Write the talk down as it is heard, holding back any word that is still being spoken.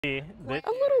A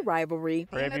little rivalry.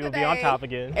 Prairie will be on top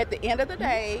again. At the end of the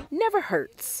day, Never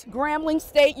hurts. Grambling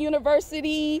State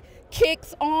University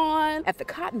kicks on. At the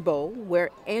Cotton Bowl, where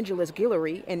Angeles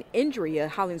Guillory and Andrea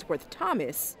Hollingsworth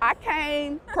Thomas I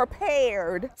came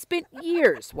prepared. spent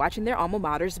years watching their alma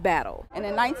maters battle. And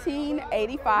in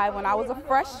 1985, when I was a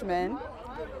freshman,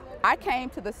 I came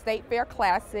to the State Fair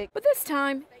Classic. But this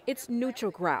time, it's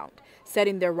neutral ground.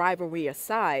 Setting their rivalry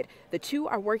aside, the two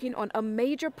are working on a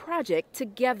major project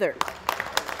together.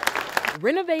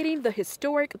 Renovating the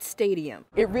historic stadium.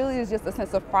 It really is just a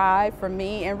sense of pride for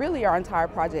me and really our entire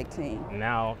project team.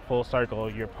 Now, full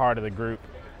circle, you're part of the group,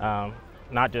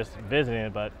 not just visiting,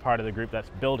 but part of the group that's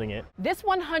building it. This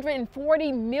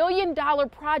 $140 million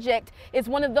project is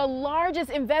one of the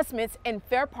largest investments in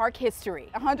Fair Park history.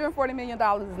 $140 million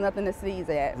is nothing to sneeze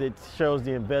at. It shows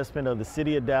the investment of the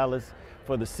city of Dallas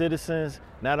for the citizens,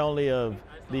 not only of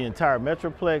the entire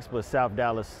Metroplex, but South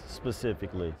Dallas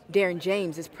specifically. Darren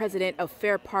James is president of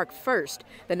Fair Park First,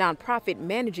 the nonprofit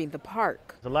managing the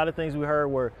park. A lot of things we heard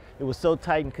were it was so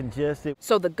tight and congested.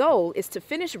 So the goal is to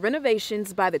finish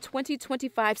renovations by the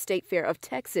 2025 State Fair of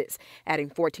Texas, adding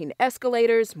 14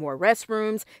 escalators, more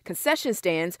restrooms, concession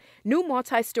stands, new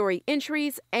multi-story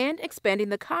entries, and expanding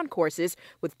the concourses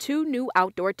with 2 new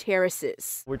outdoor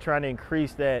terraces. We're trying to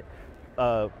increase that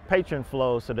patron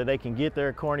flow so that they can get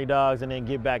their corny dogs and then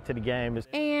get back to the game.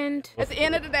 And At the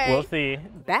end of the day, We'll see.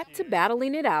 back to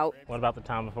battling it out What about the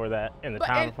time before that, and the But-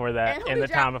 time and- before that, and who and the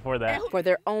did y'all- time before that? for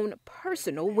their own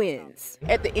personal wins.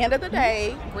 at the end of the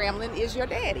day, Grambling is your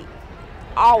daddy.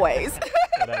 Always.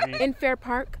 Whatever you In Fair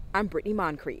Park, I'm Brittany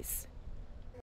Moncrief.